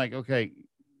 9. And I'm like, okay,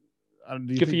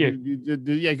 do you Good for think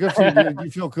you. yeah, good for you. Do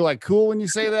you feel cool when you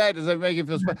say that? Does that make you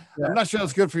feel special? Yeah. I'm not sure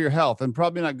it's good for your health, and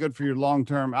probably not good for your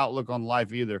long-term outlook on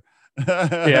life either.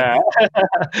 Yeah.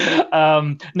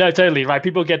 No, totally right.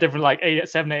 People get different, like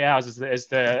 7, 8 hours is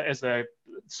the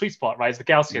sweet spot, right? It's the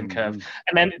Gaussian curve. Mhm.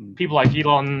 And then people like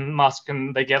Elon Musk,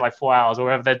 and they get like 4 hours or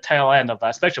whatever, the tail end of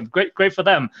that spectrum. Great for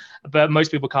them. But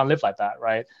most people can't live like that,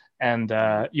 right? And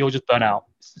you'll just burn out.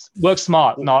 Work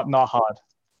smart, Well, not hard.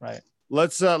 Right.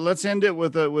 let's end it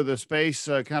with a space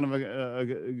kind of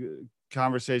a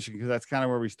conversation, because that's kind of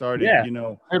where we started. Yeah,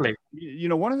 totally.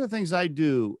 One of the things I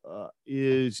do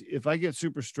is, if I get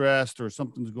super stressed or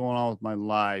something's going on with my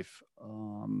life,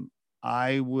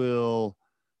 I will,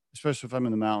 especially if I'm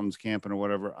in the mountains camping or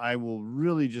whatever, I will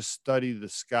really just study the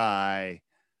sky,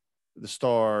 the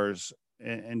stars,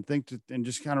 and and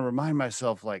just kind of remind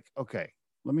myself, like, okay,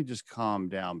 let me just calm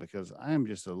down, because I am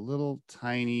just a little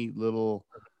tiny little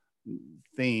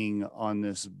thing on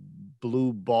this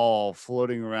blue ball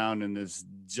floating around in this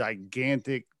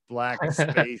gigantic black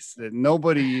space that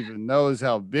nobody even knows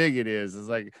how big it is. It's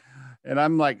like, and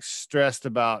I'm like stressed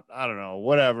about, I don't know,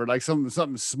 whatever, like something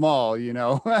small,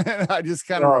 I just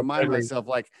kind of Oh, remind totally. myself,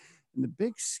 like, in the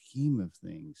big scheme of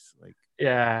things, like,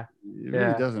 Yeah, it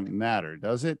really yeah. doesn't matter,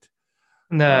 does it?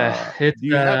 No, it's Do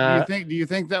you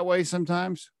think that way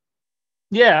sometimes?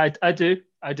 yeah, I do.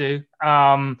 I do.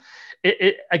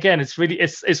 It again, it's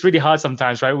really hard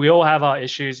sometimes, right? We all have our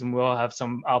issues, and we all have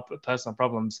our personal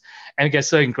problems, and get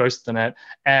so engrossed in it.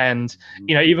 And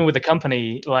Mhm. even with the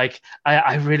company, like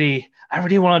I really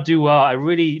want to do well. I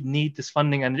really need this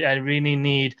funding, and I really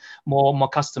need more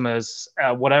customers,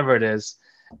 whatever it is.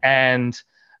 And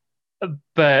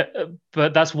but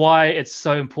that's why it's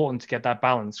so important to get that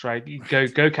balance, right? You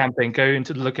go camping, go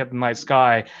into look at the night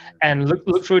sky, and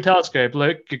look through a telescope.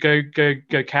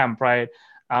 Go camp, right?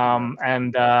 Yeah.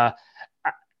 And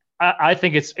I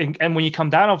think and when you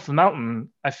come down off the mountain,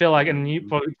 I feel like, and you Mhm.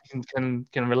 probably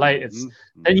can relate. It's Mhm.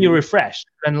 then you're Mhm. refreshed,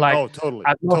 and like Oh, totally.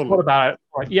 I've never thought Totally. about it.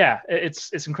 Like, yeah,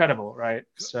 it's incredible, right?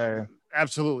 So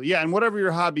Absolutely. Yeah. And whatever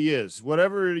your hobby is,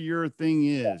 whatever your thing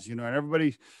is, and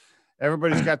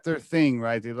everybody's got their thing,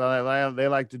 right? They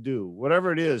like to do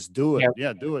whatever it is, do it.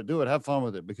 yeah, Yeah. Do it. Have fun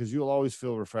with it, because you'll always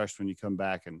feel refreshed when you come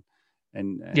back and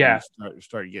yeah,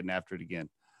 start getting after it again.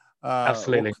 Well,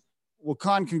 absolutely.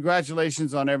 Con,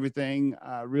 congratulations on everything.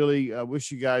 Really wish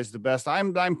you guys the best.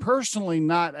 I'm personally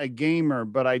not a gamer,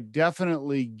 but I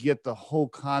definitely get the whole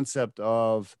concept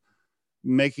of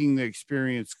making the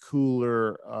experience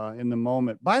cooler in the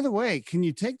moment. By the way, can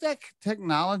you take that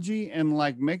technology and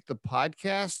like make the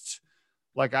podcasts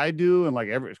like I do, and like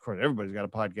of course everybody's got a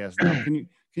podcast now.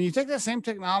 Can you take that same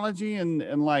technology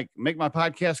and like make my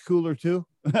podcast cooler too?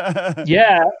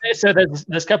 Yeah, so there's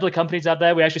a couple of companies out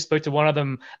there. We actually spoke to one of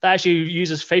them that actually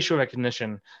uses facial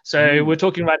recognition. So we're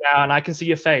talking right now, and I can see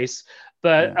your face,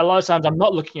 but a lot of times I'm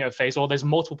not looking at your face, or there's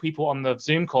multiple people on the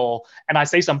Zoom call, and I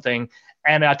say something,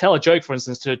 and I tell a joke, for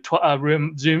instance, to a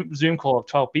room Zoom call of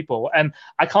 12 people, and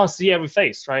I can't see every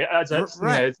face, right? It's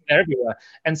they're everywhere.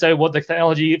 And so what the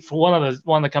technology for one of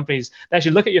the companies, they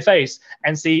actually look at your face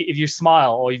and see if you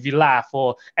smile or if you laugh,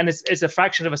 and it's a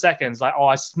fraction of a second. It's like, oh,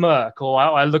 I smirk or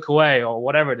I look away or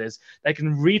whatever it is. They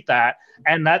can read that,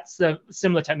 and that's a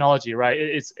similar technology, right?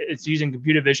 It's using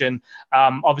computer vision,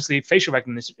 obviously facial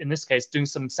recognition in this case, doing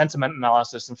some sentiment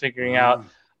analysis and figuring out,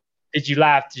 did you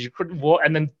laugh? Did you what?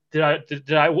 And then did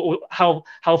I?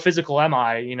 How physical am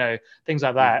I? You know, things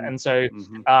like that. And so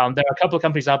there are a couple of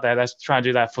companies out there that's trying to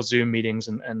do that for Zoom meetings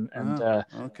and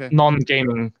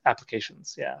non-gaming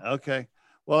applications. Yeah. Okay.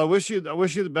 Well, I wish you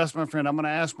the best, my friend. I'm going to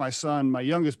ask my son. My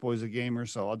youngest boy's a gamer,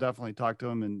 so I'll definitely talk to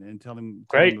him and tell him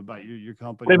about your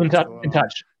company. Put him in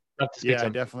touch. Yeah, I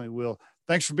definitely will.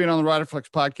 Thanks for being on the Riderflex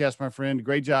podcast, my friend.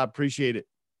 Great job. Appreciate it.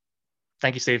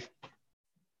 Thank you, Steve.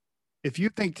 If you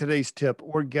think today's tip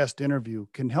or guest interview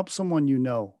can help someone you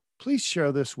know, please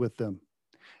share this with them.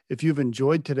 If you've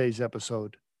enjoyed today's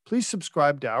episode, please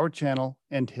subscribe to our channel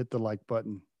and hit the like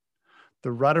button. The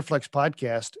Riderflex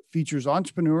podcast features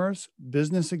entrepreneurs,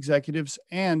 business executives,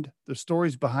 and the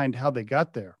stories behind how they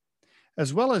got there,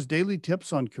 as well as daily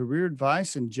tips on career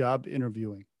advice and job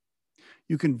interviewing.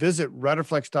 You can visit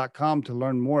riderflex.com to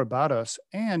learn more about us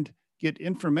and get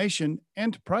information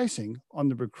and pricing on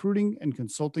the recruiting and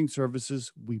consulting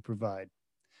services we provide.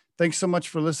 Thanks so much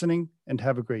for listening, and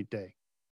have a great day.